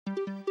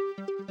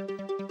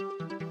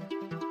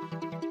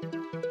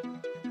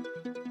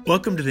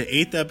Welcome to the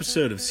 8th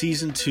episode of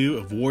Season 2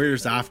 of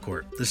Warriors Off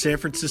Court, the San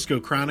Francisco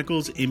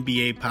Chronicles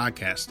NBA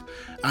podcast.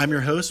 I'm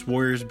your host,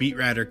 Warriors beat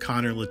writer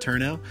Connor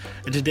Letourneau,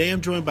 and today I'm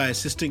joined by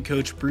assistant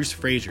coach Bruce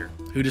Frazier,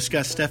 who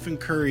discussed Stephen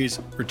Curry's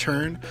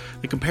return,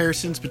 the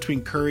comparisons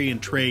between Curry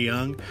and Trae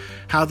Young,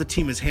 how the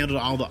team has handled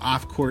all the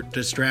off-court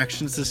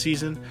distractions this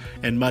season,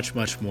 and much,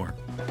 much more.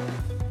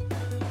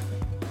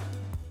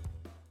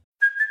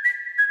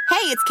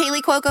 Hey, it's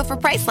Kaylee Cuoco for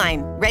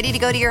Priceline. Ready to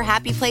go to your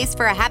happy place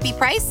for a happy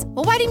price?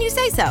 Well, why didn't you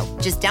say so?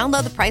 Just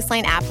download the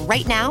Priceline app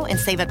right now and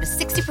save up to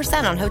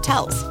 60% on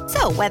hotels.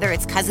 So whether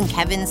it's Cousin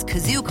Kevin's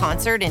Kazoo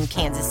Concert in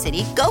Kansas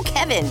City, go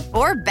Kevin,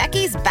 or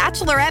Becky's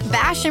Bachelorette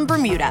Bash in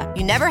Bermuda,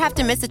 you never have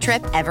to miss a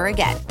trip ever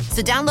again.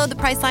 So download the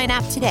Priceline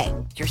app today.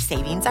 Your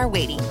savings are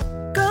waiting.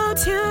 Go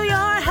to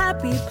your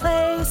happy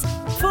place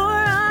for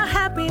a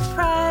happy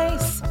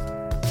price.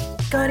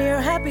 Go to your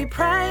happy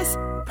price,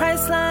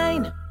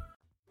 Priceline.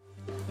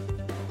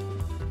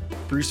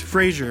 Bruce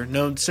Frazier,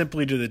 known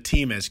simply to the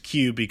team as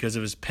Q because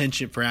of his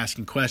penchant for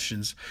asking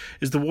questions,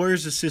 is the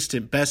Warriors'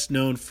 assistant best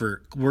known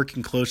for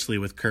working closely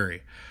with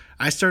Curry.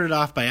 I started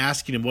off by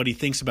asking him what he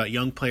thinks about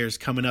young players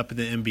coming up in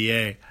the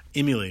NBA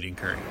emulating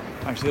Curry.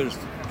 Actually, there's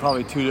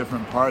probably two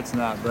different parts in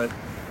that, but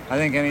I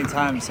think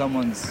anytime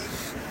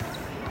someone's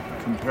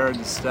compared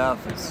to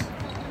Steph, it's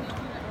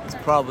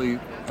probably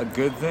a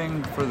good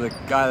thing for the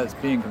guy that's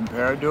being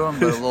compared to him,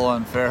 but a little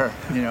unfair,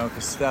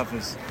 because Steph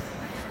is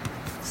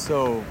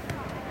so...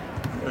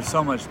 There's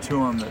so much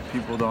to him that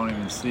people don't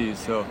even see.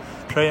 So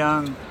Trae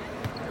Young,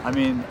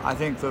 I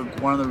think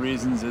one of the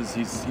reasons is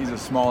he's a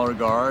smaller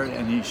guard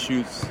and he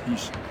shoots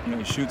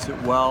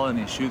it well and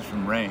he shoots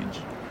from range.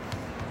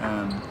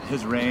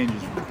 His range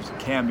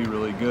can be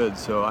really good.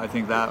 So I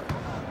think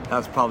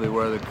that's probably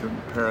where the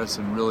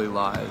comparison really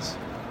lies.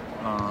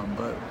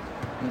 But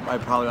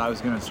I was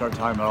going to start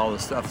talking about all the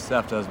stuff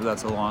Steph does, but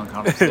that's a long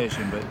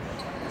conversation. But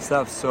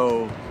Steph's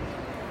so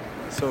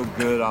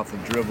good off the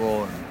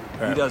dribble, and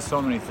he does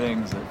so many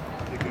things that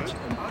it's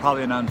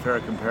probably an unfair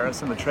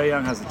comparison, but Trae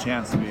Young has a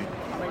chance to be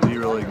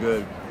really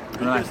good.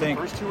 And I think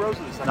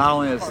not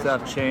only has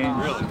Steph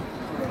changed,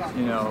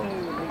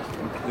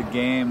 the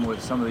game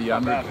with some of the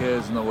younger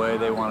kids and the way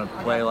they want to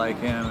play like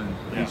him,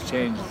 and he's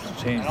changed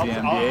the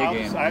NBA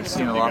game. We've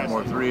seen a lot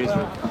more threes,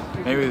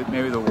 but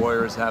maybe the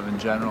Warriors have in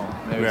general.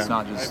 Maybe it's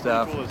not just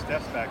Steph.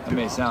 It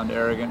may sound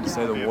arrogant to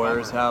say the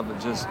Warriors have, but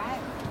just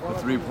the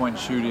three-point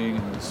shooting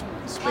and the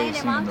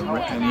spacing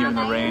and even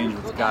the range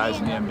with guys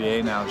in the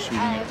NBA now shooting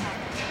it,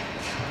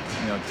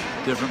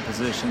 different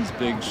positions,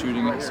 big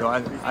shooting it. So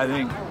I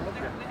think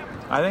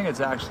it's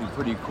actually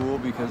pretty cool,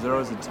 because there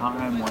was a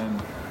time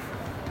when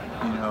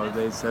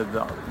they said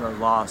the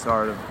lost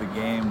art of the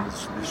game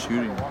was the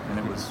shooting, and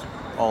it was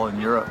all in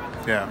Europe.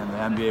 Yeah.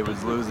 And the NBA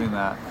was losing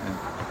that,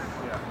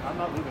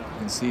 and you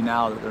can see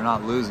now that they're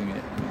not losing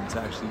it. It's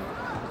actually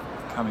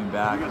coming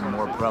back and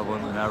more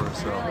prevalent than ever.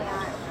 So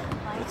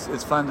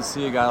it's fun to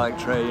see a guy like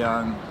Trae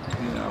Young,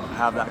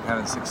 have that kind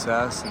of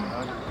success, and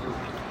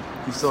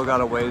he's still got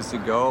a ways to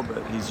go,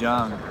 but he's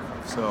young.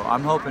 So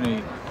I'm hoping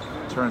he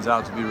turns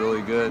out to be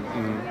really good.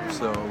 Mm-hmm.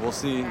 So we'll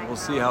see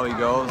how he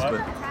goes,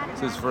 but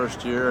it's his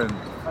first year, and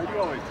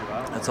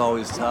that's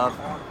always tough.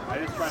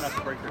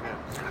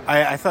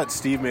 I thought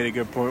Steve made a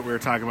good point. We were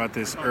talking about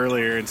this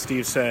earlier, and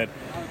Steve said,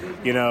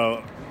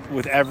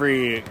 with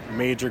every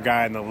major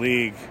guy in the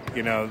league,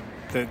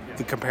 the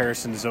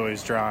comparison is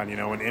always drawn.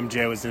 When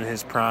MJ was in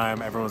his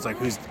prime, everyone was like,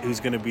 who's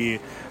going to be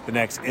the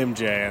next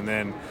MJ? And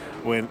then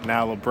when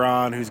now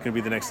LeBron, who's going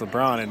to be the next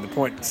LeBron? And the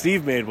point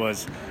Steve made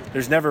was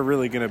there's never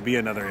really going to be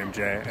another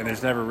MJ, and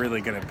there's never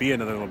really going to be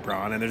another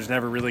LeBron, and there's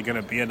never really going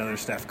to be another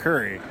Steph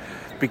Curry,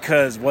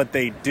 because what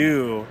they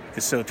do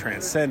is so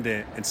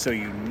transcendent and so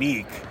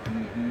unique.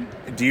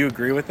 Mm-hmm. Do you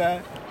agree with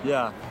that?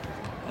 Yeah,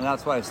 and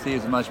that's why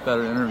Steve's a much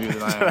better interview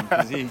than I am,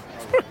 because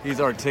he's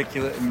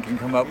articulate and can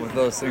come up with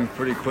those things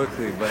pretty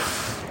quickly. But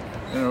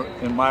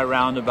in my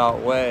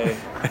roundabout way,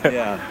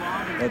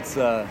 it's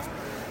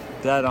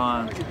dead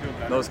on.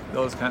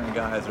 Those kind of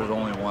guys, there's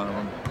only one of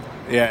them.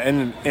 Yeah,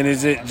 and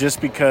is it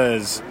just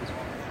because,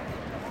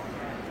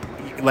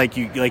 like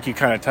you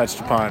kind of touched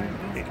upon,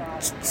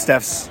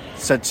 Steph's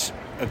such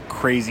a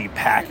crazy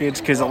package?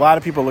 Because a lot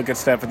of people look at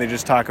Steph and they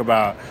just talk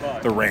about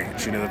the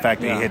range, the fact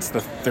that he hits the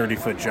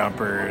 30-foot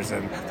jumpers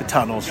and the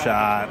tunnel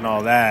shot and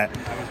all that.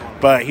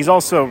 But he's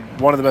also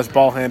one of the best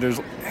ball handlers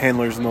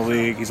in the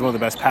league. He's one of the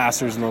best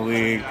passers in the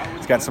league.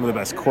 He's got some of the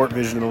best court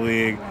vision in the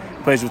league.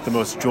 He plays with the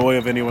most joy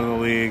of anyone in the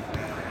league.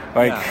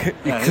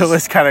 The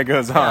list kind of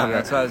goes on. Yeah,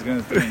 that's what I was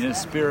going to say. His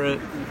spirit,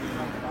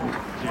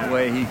 the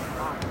way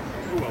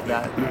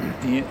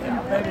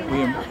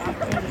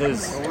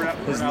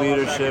his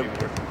leadership,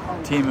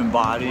 team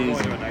embodies.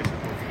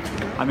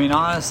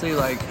 Honestly,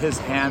 his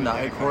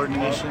hand-eye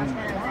coordination,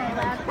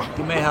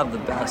 he may have the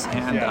best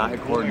hand-eye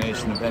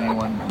coordination of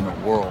anyone in the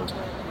world.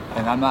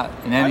 And I'm not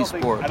in any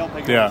sport.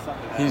 Yeah.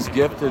 He's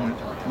gifted,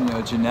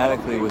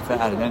 genetically with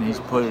that, and then he's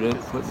put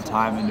the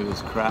time into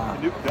his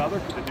craft.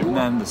 And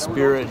then the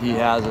spirit he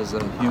has as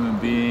a human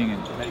being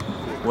and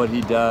what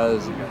he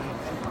does,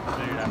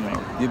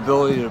 the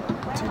ability to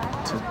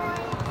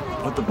to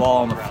put the ball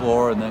on the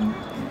floor, and then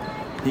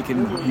he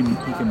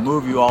can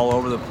move you all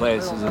over the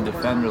place as a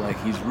defender.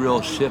 Like, he's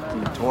real shifty,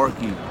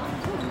 torquey,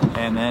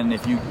 and then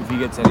if he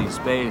gets any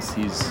space,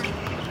 he's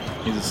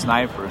a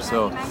sniper.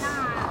 So,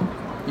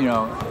 you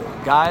know,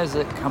 guys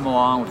that come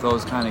along with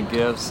those kind of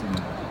gifts and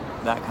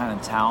that kind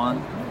of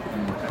talent,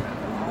 and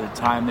the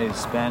time they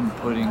spend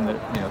putting the,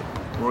 you know,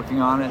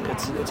 working on it,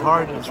 it's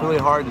hard. It's really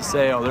hard to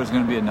say, oh, there's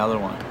going to be another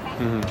one.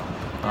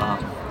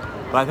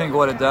 But I think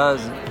what it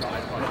does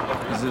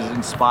is it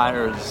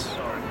inspires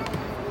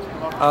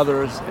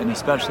others, and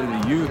especially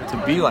the youth, to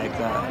be like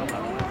that.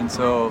 And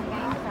so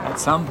at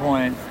some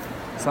point,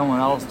 someone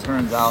else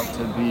turns out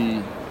to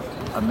be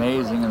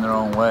amazing in their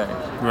own way.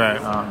 Right.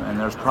 And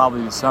there's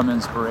probably some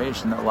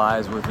inspiration that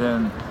lies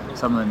within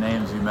some of the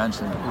names you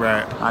mentioned.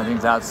 Right. I think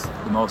that's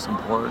the most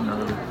important,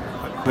 or the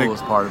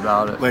coolest part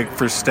about it. Like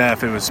for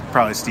Steph, it was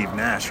probably Steve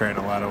Nash, right, in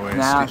a lot of ways.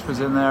 Nash was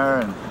in there,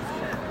 and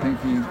I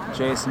think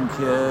Jason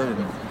Kidd,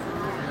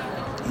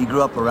 and he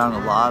grew up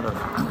around a lot of.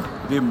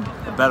 Be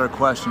a better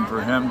question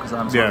for him, because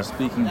I'm sort of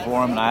speaking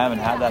for him, and I haven't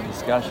had that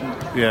discussion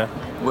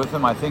with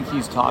him. I think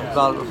he's talked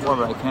about it before,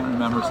 but I can't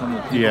remember some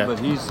of the people. But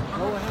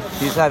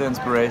he's had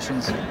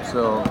inspirations,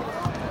 so,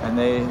 and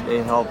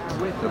they helped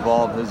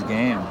evolve his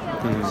game.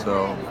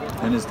 So,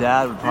 and his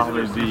dad would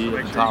probably be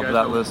at the top of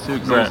that list too,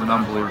 because he's an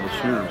unbelievable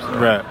shooter. So.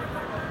 Right.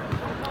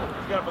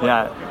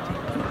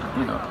 Yeah,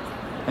 you know,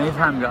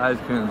 anytime guys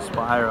can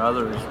inspire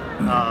others,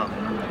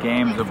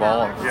 games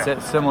evolve.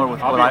 It's similar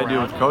with what I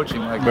do with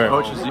coaching. Like the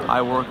coaches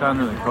I work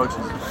under, the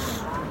coaches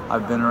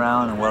I've been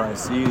around, and what I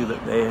see,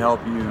 that they help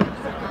you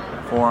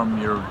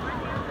form your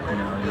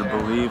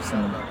beliefs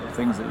and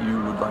things that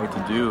you would like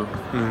to do.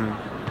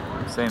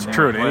 Same thing. It's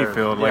true in any players.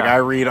 field. Like I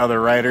read other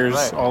writers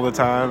all the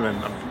time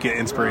and get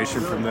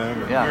inspiration from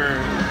them.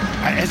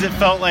 Has it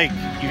felt like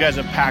you guys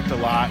have packed a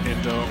lot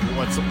into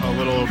what's a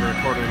little over a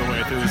quarter of the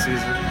way through the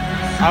season?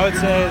 I would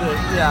say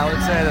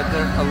that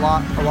there a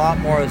lot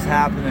more has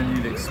happened than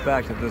you'd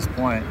expect at this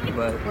point.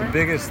 But the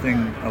biggest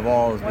thing of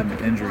all has been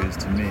the injuries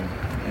to me,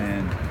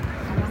 and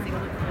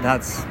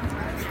that's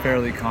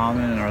fairly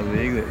common in our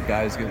league, that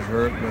guys get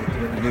hurt but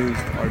lose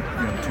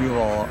two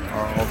of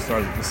our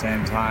all-stars at the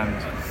same time.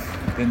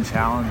 It's been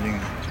challenging,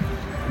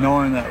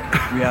 knowing that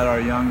we had our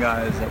young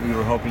guys that we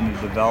were hoping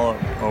to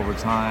develop over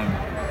time.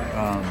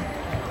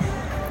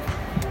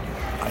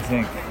 I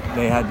think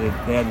they had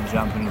to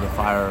jump into the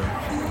fire,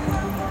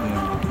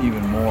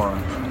 even more,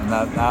 and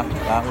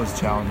that was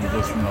challenging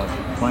just from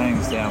a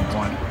playing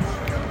standpoint.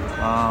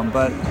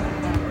 But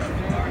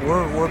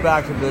we're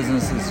back to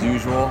business as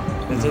usual.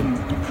 It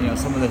didn't,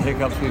 some of the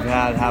hiccups we've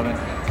had haven't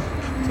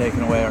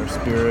taken away our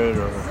spirit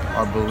or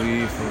our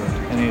belief or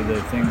any of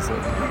the things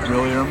that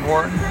really are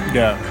important.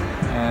 Yeah.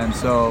 And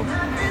so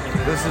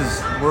this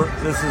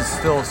is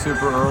still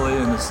super early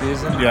in the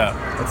season. Yeah.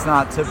 It's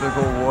not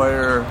typical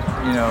Warrior,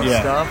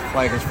 stuff,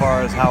 like as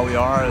far as how we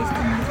are in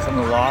some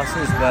of the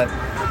losses, but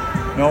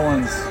no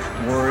one's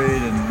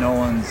worried, and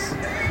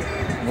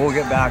we'll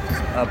get back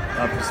up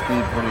to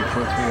speed pretty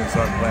quickly and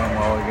start playing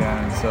well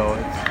again. And so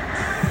it's,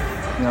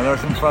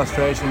 there's some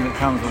frustration that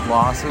comes with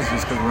losses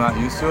just because we're not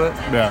used to it.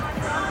 Yeah.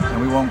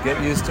 And we won't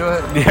get used to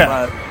it. Yeah.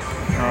 But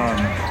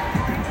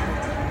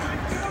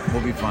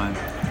we'll be fine.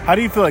 How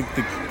do you feel like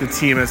the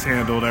team has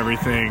handled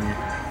everything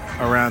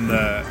around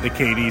the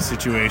KD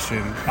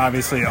situation?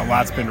 Obviously, a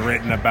lot's been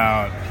written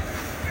about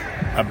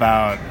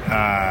how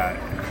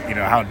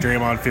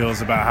Draymond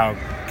feels about how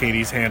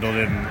KD's handled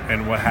it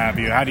and what have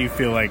you. How do you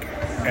feel like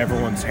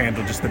everyone's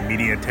handled just the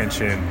media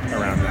attention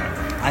around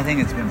that? I think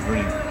it's been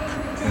fine.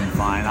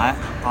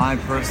 I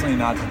personally,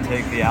 not to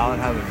take the out,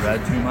 haven't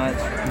read too much.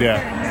 Yeah.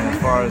 And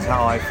as far as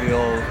how I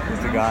feel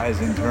with the guys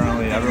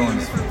internally,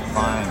 everyone's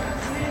fine.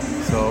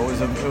 So it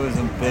was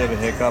a bit of a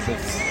hiccup.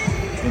 It's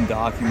been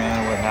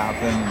documented what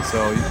happened, and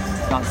so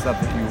it's not stuff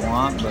that you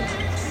want, but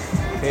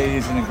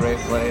KD's in a great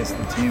place.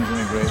 The team's in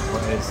a great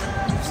place.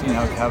 You've seen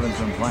how Kevin's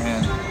been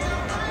playing.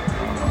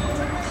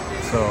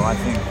 So I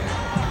think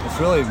it's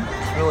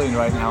really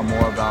right now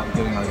more about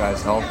getting our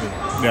guys healthy.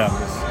 Yeah.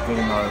 Just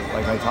getting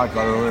like I talked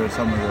about earlier,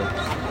 some of the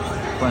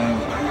playing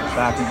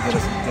back and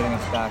getting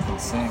us back in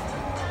sync.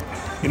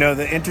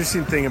 The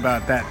interesting thing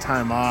about that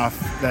time off,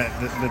 that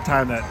the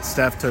time that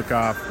Steph took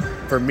off,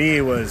 for me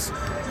was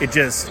it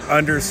just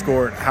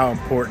underscored how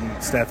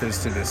important Steph is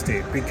to this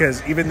team.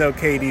 Because even though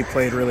KD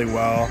played really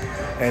well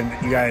and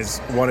you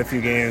guys won a few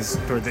games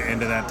toward the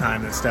end of that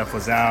time that Steph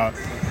was out,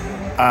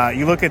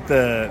 you look at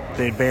the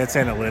advanced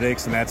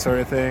analytics and that sort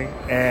of thing,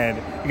 and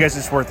you guys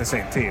just weren't the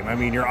same team. I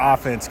mean, your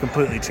offense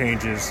completely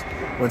changes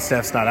when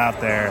Steph's not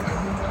out there.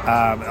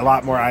 A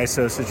lot more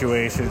ISO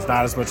situations,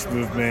 not as much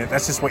movement.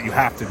 That's just what you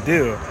have to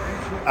do.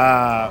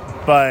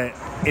 But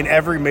in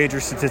every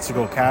major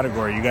statistical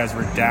category, you guys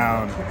were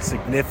down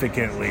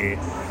significantly.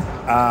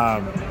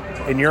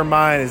 In your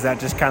mind, is that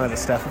just kind of the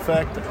Steph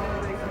effect?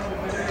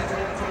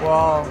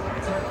 Well,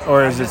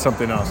 or is it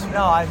something else?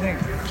 No, I think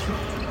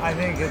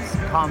it's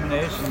a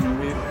combination.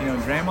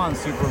 Draymond's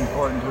super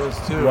important to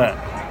us too. Right.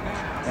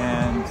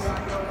 And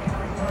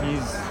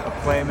he's a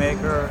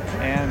playmaker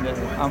and an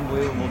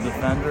unbelievable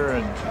defender,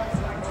 and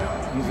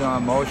he's an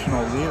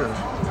emotional leader.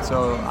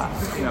 So,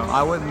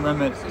 I wouldn't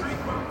limit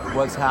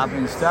what's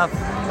happening. Steph,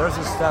 there's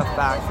a Steph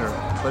factor,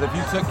 but if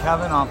you took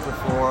Kevin off the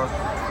floor,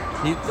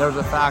 there's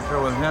a factor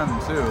with him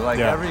too. Like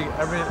every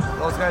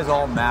those guys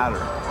all matter.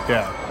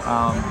 Yeah.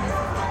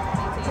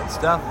 But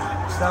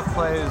Steph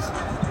plays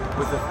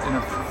in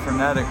a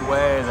frenetic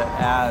way that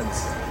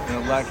adds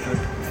an electric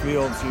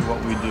feel to what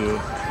we do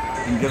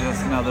and gives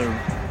us another,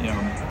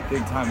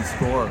 big time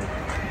scorer.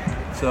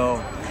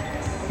 So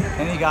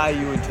any guy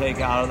you would take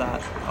out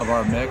of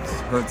our mix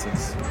hurts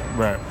us.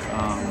 Right.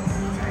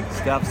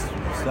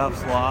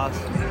 Steph's loss.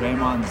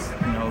 Draymond's,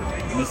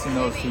 missing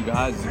those two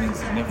guys has been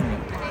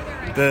significant.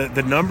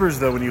 The numbers,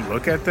 though, when you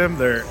look at them,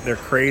 they're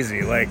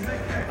crazy. Like,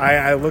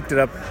 I looked it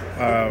up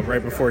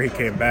right before he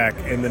came back,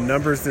 and the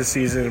numbers this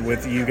season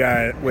with you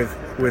guys with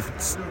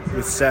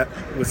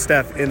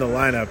Steph in the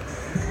lineup,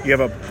 you have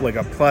a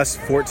plus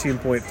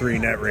 14.3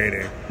 net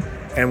rating,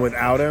 and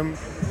without him,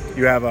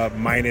 you have a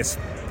minus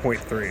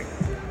 0.3.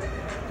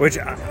 Which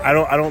I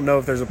don't know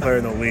if there's a player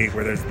in the league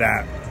where there's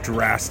that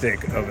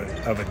drastic of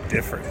a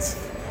difference.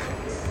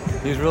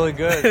 He's really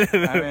good.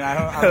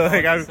 I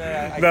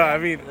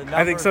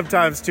think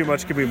sometimes too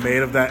much can be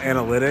made of that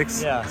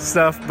analytics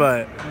stuff,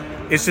 but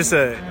it's just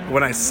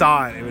when I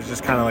saw it, it was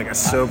just kind of like a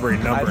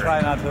sobering number. I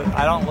try not to.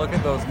 I don't look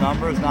at those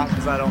numbers, not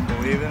because I don't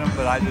believe in them,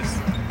 but I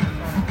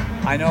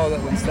know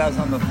that when Steph's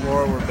on the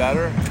floor, we're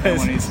better, and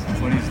when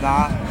he's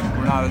not,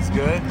 we're not as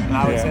good. And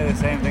I would say the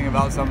same thing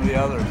about some of the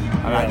others.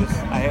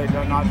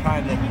 I'm not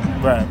trying to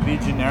be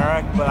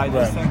generic, but I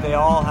just think they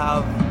all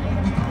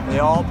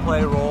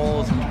play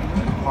roles and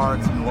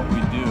parts in what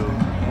we do,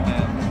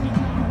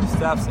 and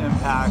Steph's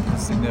impact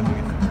is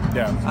significant.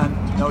 Yeah,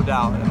 and no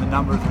doubt, and the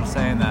numbers are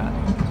saying that.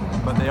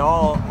 But they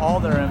all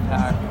their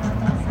impact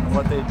and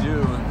what they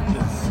do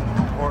is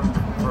important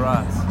for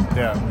us.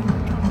 Yeah.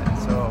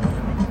 So,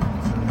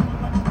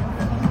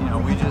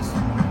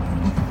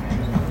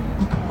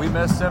 we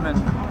missed him, and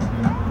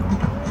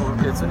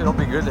it'll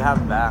be good to have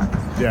him back.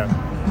 Yeah.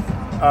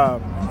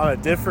 On a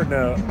different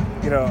note,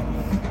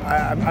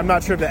 I'm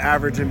not sure if the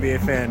average NBA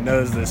fan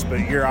knows this,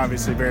 but you're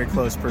obviously very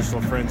close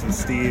personal friends with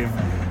Steve.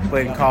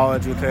 Played in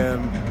college with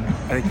him.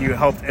 I think you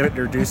helped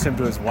introduce him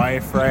to his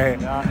wife, right?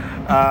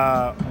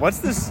 Yeah. What's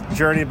this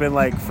journey been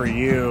like for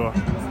you,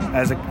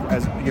 as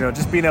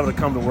just being able to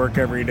come to work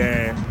every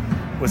day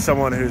with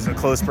someone who's a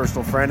close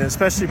personal friend, and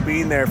especially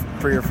being there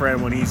for your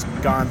friend when he's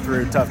gone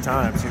through tough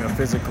times,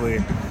 physically,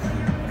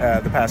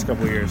 the past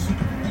couple of years?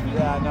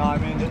 Yeah, no, I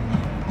mean,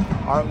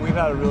 we've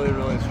had a really,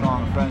 really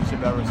strong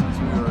friendship ever since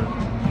we were,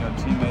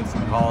 teammates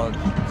in college.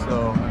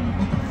 So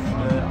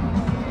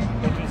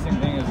the interesting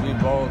thing is we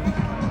both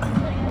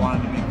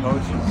wanted to be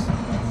coaches.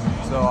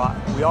 So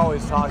we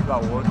always talked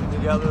about working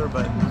together,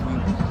 but we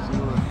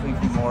were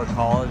thinking more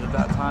college at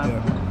that time.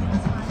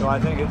 Yeah. So I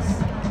think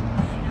it's,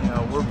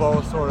 we're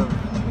both sort of,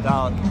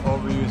 without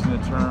overusing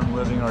the term,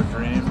 living our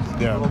dreams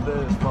a little bit,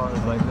 as far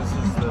as like this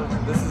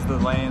is the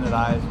lane that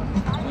I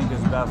think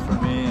is best for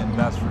me and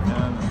best for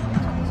him.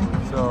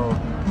 So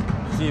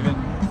it's even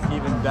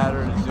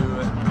better to do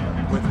it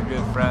with a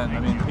good friend. I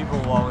mean, people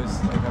will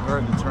always, I've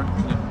heard the term,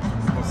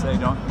 people say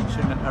you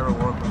shouldn't ever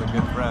work with a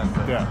good friend,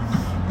 but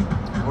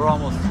we're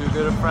almost too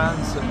good of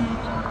friends, and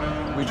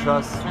he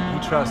trusts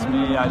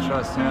me, I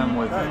trust him.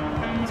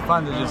 It's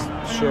fun to just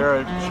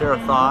share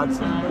thoughts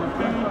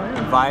and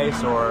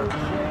advice or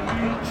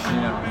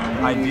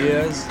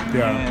ideas,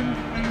 and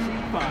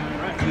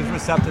he's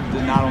receptive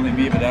to not only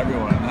me but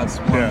everyone. And that's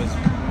one of his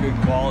good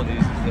qualities,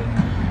 is that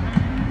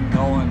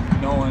no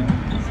one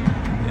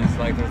is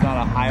like, there's not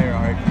a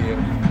hierarchy of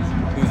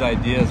whose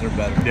ideas are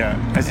better. Yeah.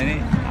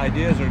 Any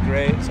ideas are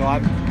great. So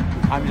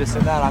I'm just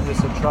in that. I'm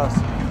just a trust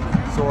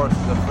source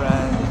as a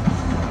friend,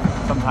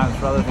 sometimes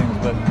for other things,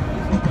 but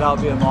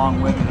without being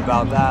long-winded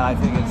about that, I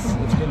think it's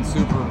been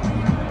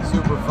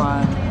super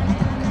fun.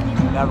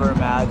 I never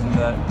imagined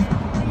that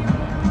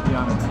be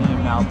on the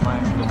team now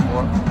playing for the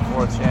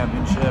fourth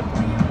championship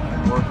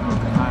and working with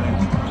the kind of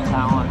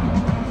talent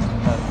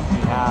that we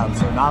have.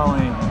 So not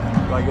only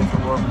do I get to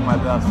work with my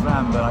best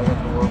friend, but I get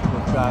to work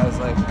with guys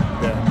like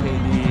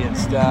KD and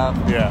Steph,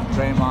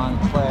 Draymond,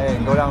 Clay,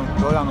 and go down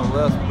the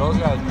list. Those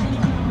guys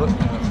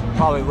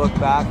probably look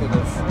back at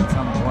this at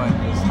some point.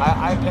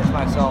 I pinch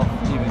myself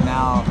even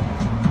now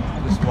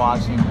just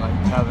watching like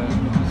Kevin,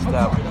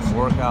 Steph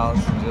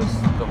workouts, and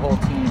just the whole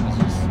team is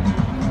just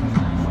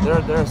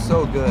they're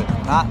so good.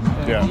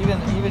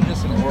 Even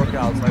just in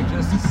workouts, like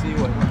just to see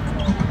what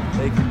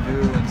they can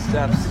do, and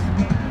Steph's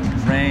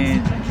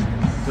range, and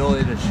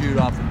ability to shoot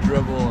off the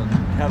dribble, and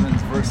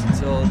Kevin's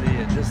versatility,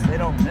 and just they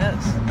don't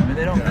miss. I mean,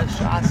 they don't miss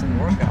shots in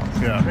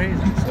workouts. It's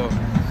crazy. So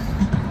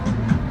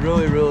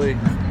really,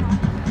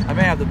 I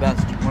may have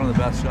one of the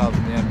best jobs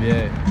in the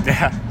NBA.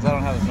 Yeah. Because I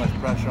don't have as much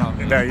pressure on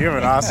me. No, you have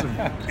an awesome.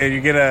 And you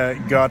get to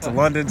go out to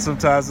London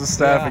sometimes with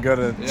stuff, and go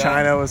to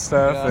China with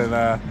stuff, and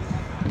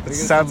We get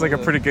sounds some like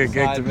of a pretty the good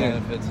gig side to me.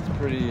 benefits. It's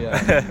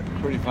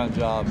pretty fun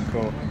job.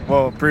 Cool.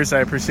 Well, Bruce, I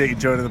appreciate you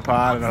joining the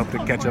pod, and I hope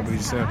to catch up with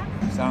you soon.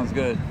 Sounds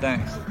good.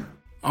 Thanks.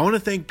 I want to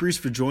thank Bruce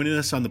for joining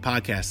us on the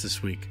podcast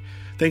this week.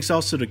 Thanks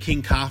also to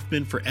King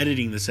Kaufman for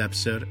editing this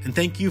episode, and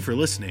thank you for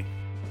listening.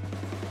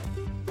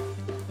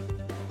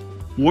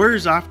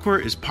 Warriors Off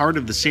Court is part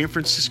of the San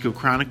Francisco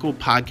Chronicle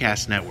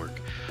podcast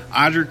network.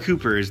 Audrey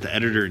Cooper is the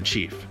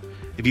editor-in-chief.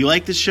 If you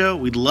like this show,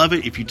 we'd love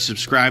it if you'd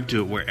subscribe to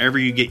it wherever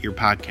you get your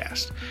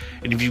podcast.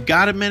 And if you've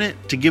got a minute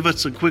to give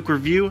us a quick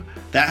review,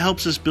 that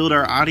helps us build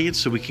our audience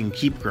so we can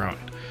keep growing.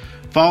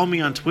 Follow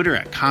me on Twitter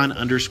at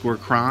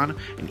 @con_cron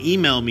and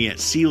email me at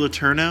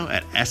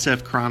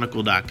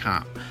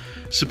cletourneau@sfchronicle.com.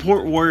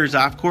 Support Warriors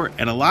Off Court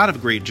and a lot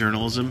of great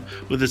journalism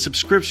with a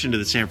subscription to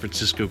the San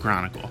Francisco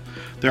Chronicle.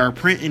 There are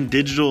print and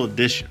digital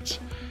editions.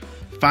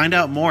 Find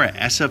out more at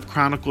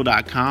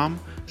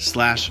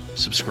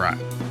sfchronicle.com/subscribe.